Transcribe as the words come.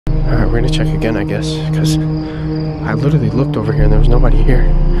Alright, we're gonna check again, I guess, because I literally looked over here and there was nobody here.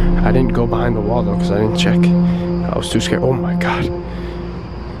 I didn't go behind the wall though because I didn't check. I was too scared. Oh my god.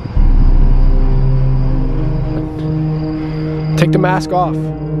 Take the mask off.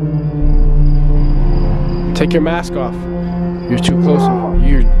 Take your mask off. You're too close.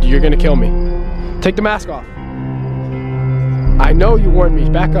 You're gonna kill me. Take the mask off. I know you warned me.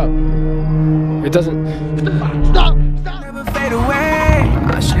 Back up. It doesn't. Stop! Stop! Never fade away.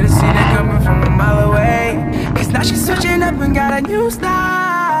 I should've seen it coming from a mile away. Cause now she's switching up and got a new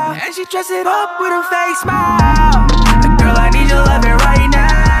style. And she dressed it up with a fake smile. Like, girl, I need your loving right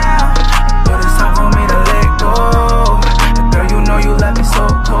now. But it's time for me to let go. Girl, you know you left me so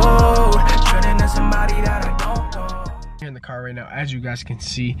cold. Turning to somebody that I don't know. Here in the car right now, as you guys can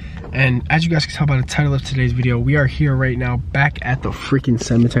see, and as you guys can tell by the title of today's video, we are here right now back at the freaking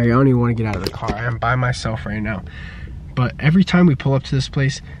cemetery. I don't even want to get out of the car. I am by myself right now. But every time we pull up to this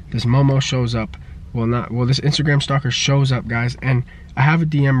place, this Momo shows up. Well, this Instagram stalker shows up, guys, and I have a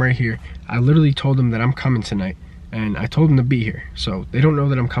DM right here. I literally told them that I'm coming tonight, and I told them to be here. So they don't know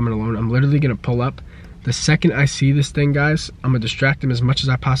that I'm coming alone. I'm literally gonna pull up. The second I see this thing, guys, I'm gonna distract him as much as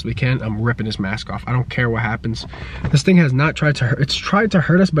I possibly can. I'm ripping his mask off. I don't care what happens. This thing has not tried to hurt. It's tried to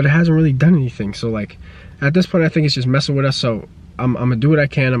hurt us, but it hasn't really done anything. So like, at this point, I think it's just messing with us. So I'm gonna do what I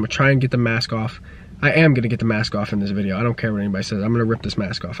can. I'm gonna try and get the mask off. I am gonna get the mask off in this video. I don't care what anybody says. I'm gonna rip this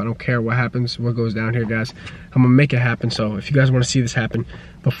mask off. I don't care what happens, what goes down here, guys. I'm gonna make it happen. So if you guys wanna see this happen,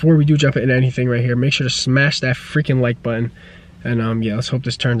 before we do jump into anything right here, make sure to smash that freaking like button. And yeah, let's hope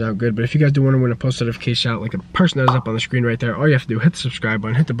this turns out good. But if you guys do want to win a post notification shout like the person that is up on the screen right there, all you have to do, hit the subscribe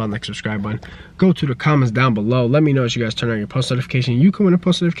button, hit the button like subscribe button, go to the comments down below, let me know as you guys turn on your post notification. You can win a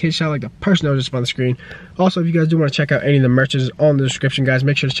post notification shout like the person that was just on the screen. Also, if you guys do want to check out any of the merches on the description, guys,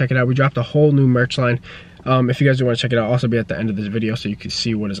 make sure to check it out. We dropped a whole new merch line. If you guys do want to check it out, I'll also be at the end of this video so you can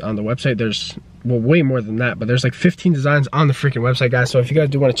see what is on the website. There's, well, way more than that, but there's like 15 designs on the freaking website, guys. So if you guys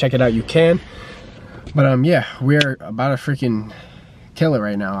do want to check it out, you can. But yeah, we're about to freaking kill it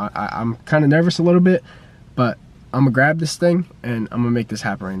right now. I'm kind of nervous a little bit, but I'm gonna grab this thing and I'm gonna make this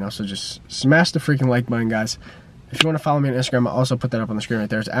happen right now. So just smash the freaking like button, guys. If you want to follow me on Instagram, I'll also put that up on the screen right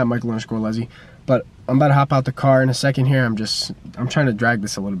there. It's at Michael_Luzzi. But I'm about to hop out the car in a second here. I'm trying to drag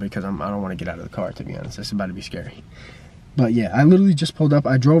this a little bit because I don't want to get out of the car, to be honest. This is about to be scary. But yeah, I literally just pulled up.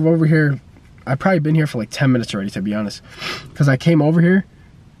 I drove over here. I've probably been here for like 10 minutes already, to be honest, because I came over here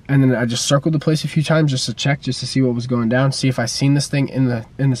and then I just circled the place a few times just to check, just to see what was going down, see if I seen this thing in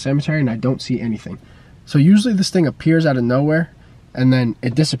the cemetery, and I don't see anything. So usually this thing appears out of nowhere and then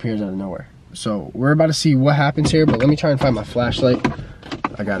it disappears out of nowhere. So we're about to see what happens here, but let me try and find my flashlight.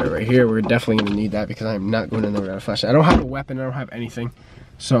 I got it right here. We're definitely gonna need that because I'm not going in there without a flashlight. I don't have a weapon, I don't have anything.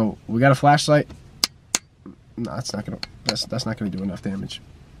 So we got a flashlight. No, that's not gonna do enough damage.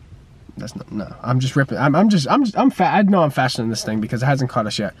 That's not, no, I'm just ripping. I'm fat. I know I'm faster than this thing because it hasn't caught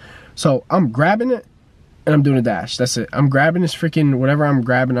us yet. So I'm grabbing it and I'm doing a dash. That's it. I'm grabbing this freaking whatever I'm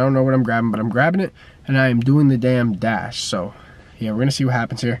grabbing. I don't know what I'm grabbing, but I'm grabbing it and I am doing the damn dash. So yeah, we're gonna see what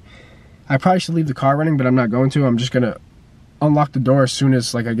happens here. I probably should leave the car running, but I'm not going to. I'm just gonna unlock the door as soon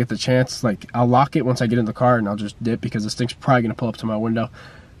as like I get the chance. Like I'll lock it once I get in the car and I'll just dip because this thing's probably gonna pull up to my window.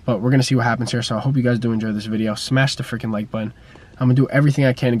 But we're gonna see what happens here. So I hope you guys do enjoy this video. Smash the freaking like button. I'm gonna do everything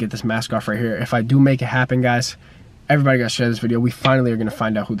I can to get this mask off right here. If I do make it happen, guys, everybody gotta share this video. We finally are gonna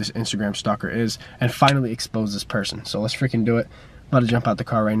find out who this Instagram stalker is and finally expose this person. So let's freaking do it. I'm about to jump out the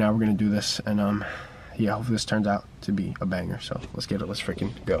car right now. We're gonna do this and yeah, hopefully this turns out to be a banger. So let's get it. Let's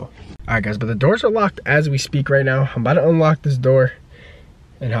freaking go. All right, guys, but the doors are locked as we speak right now. I'm about to unlock this door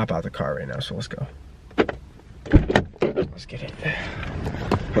and hop out the car right now. So let's go. Let's get it.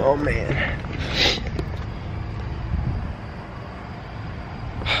 Oh man.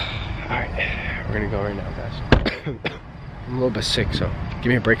 Alright, we're gonna go right now, guys. I'm a little bit sick, so give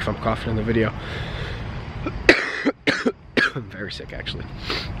me a break if I'm coughing in the video. I'm very sick, actually.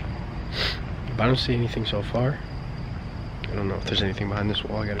 But I don't see anything so far. I don't know if there's anything behind this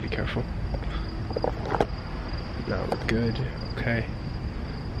wall. I gotta be careful. No, we're good. Okay.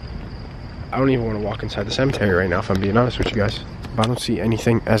 I don't even want to walk inside the cemetery right now, if I'm being honest with you guys. But I don't see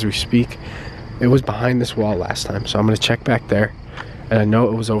anything as we speak. It was behind this wall last time, so I'm gonna check back there. And I know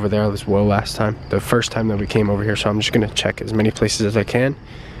it was over there as well last time, the first time that we came over here. So I'm just gonna check as many places as I can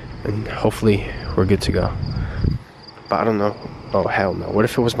and hopefully we're good to go. But I don't know. Oh, hell no. What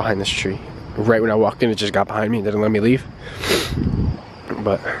if it was behind this tree? Right when I walked in, it just got behind me and didn't let me leave.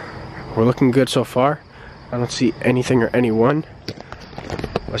 But we're looking good so far. I don't see anything or anyone.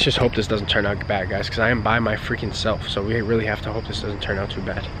 Let's just hope this doesn't turn out bad, guys, because I am by my freaking self. So we really have to hope this doesn't turn out too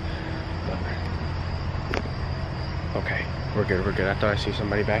bad. But, okay. We're good, we're good. I thought I see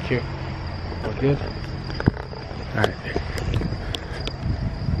somebody back here. We're good. Alright.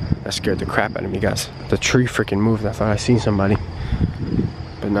 That scared the crap out of me, guys. The tree freaking moved. I thought I seen somebody.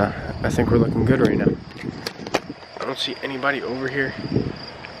 But nah, I think we're looking good right now. I don't see anybody over here.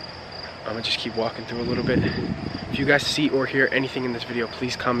 I'm gonna just keep walking through a little bit. If you guys see or hear anything in this video,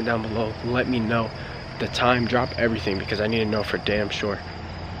 please comment down below. Let me know the time, drop everything, because I need to know for damn sure.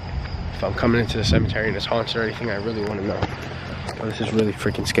 If I'm coming into the cemetery and it's haunted or anything, I really want to know. Oh, this is really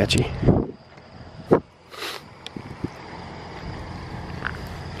freaking sketchy.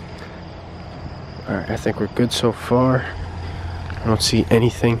 Alright, I think we're good so far. I don't see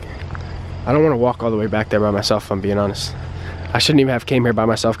anything. I don't want to walk all the way back there by myself, if I'm being honest. I shouldn't even have came here by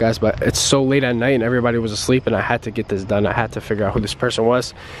myself, guys, but it's so late at night and everybody was asleep and I had to get this done. I had to figure out who this person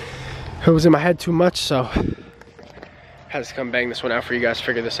was. It was in my head too much, so I had to come bang this one out for you guys,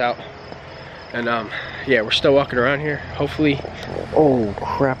 figure this out. And yeah, we're still walking around here. Hopefully, oh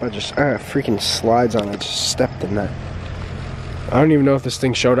crap, I freaking slides on it. I just stepped in that. I don't even know if this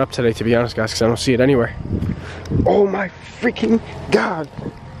thing showed up today, to be honest, guys, because I don't see it anywhere. Oh my freaking God.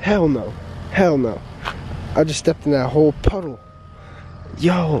 Hell no. Hell no. I just stepped in that whole puddle.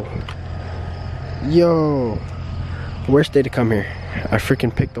 Yo. Yo. Worst day to come here. I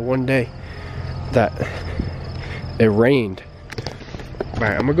freaking picked the one day that it rained.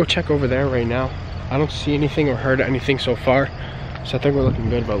 Alright, I'm gonna go check over there right now. I don't see anything or heard anything so far, so I think we're looking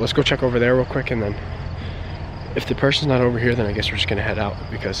good, but let's go check over there real quick, and then if the person's not over here, then I guess we're just gonna head out,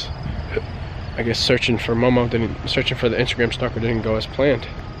 because I guess searching for the Instagram stalker didn't go as planned.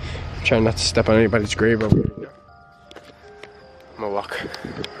 I'm trying not to step on anybody's grave over here. I'm gonna walk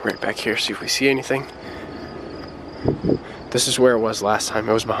right back here, see if we see anything. This is where it was last time.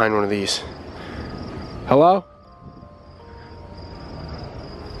 It was behind one of these. Hello?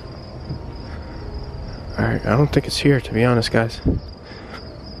 Alright, I don't think it's here, to be honest, guys.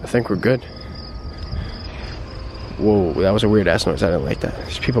 I think we're good. Whoa, that was a weird ass noise. I didn't like that.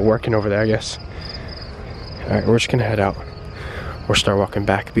 There's people working over there, I guess. Alright, we're just gonna head out or start walking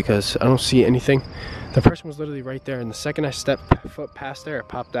back, because I don't see anything. The person was literally right there, and the second I stepped foot past there, it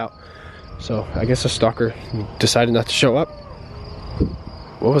popped out. So I guess the stalker decided not to show up.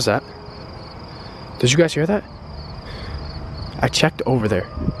 What was that? Did you guys hear that? I checked over there.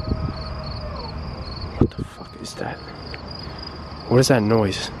 What the fuck is that? What is that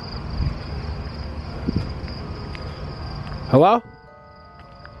noise? Hello?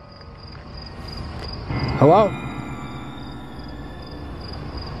 Hello?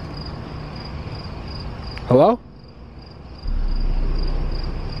 Hello?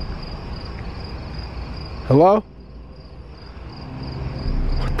 Hello?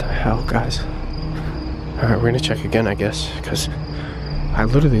 What the hell, guys? Alright, we're gonna check again, I guess, because I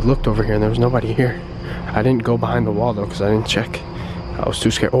literally looked over here and there was nobody here. I didn't go behind the wall though, because I didn't check. I was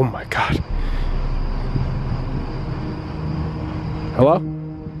too scared. Oh my God. Hello?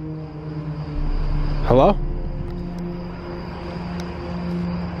 Hello?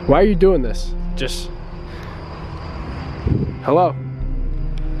 Why are you doing this? Just... Hello?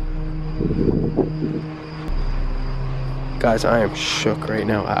 Guys, I am shook right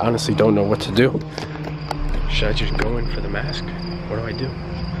now. I honestly don't know what to do. Should I just go in for the mask? What do I do?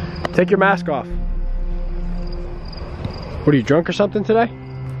 Take your mask off. What, are you drunk or something today?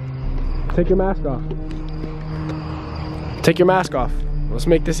 Take your mask off. Take your mask off. Let's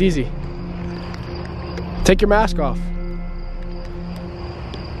make this easy. Take your mask off.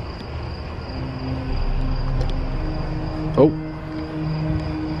 Oh.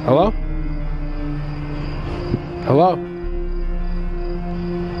 Hello? Hello?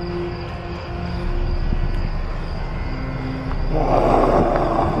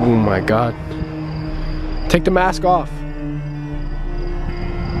 Oh my God. Take the mask off.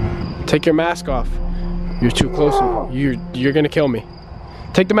 Take your mask off. You're too close. You're gonna kill me.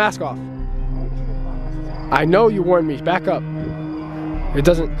 Take the mask off. I know you warned me. Back up. It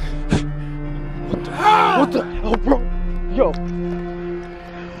doesn't... What the hell, bro? Yo.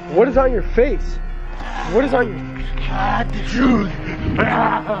 What is on your face? What is on your...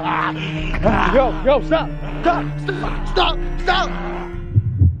 Yo, stop! Stop!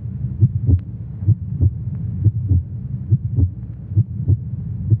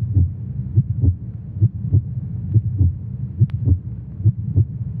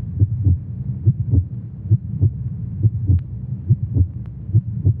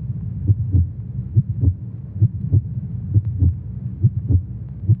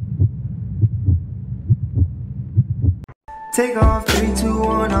 Take off, 3, 2,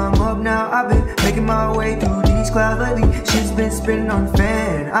 1, I'm up now. I've been making my way through these clouds lately. Shit's been spinning on the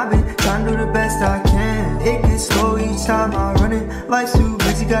fan. I've been trying to do the best I can. it gets slow each time I run it. Life's too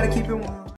busy, gotta keep it warm.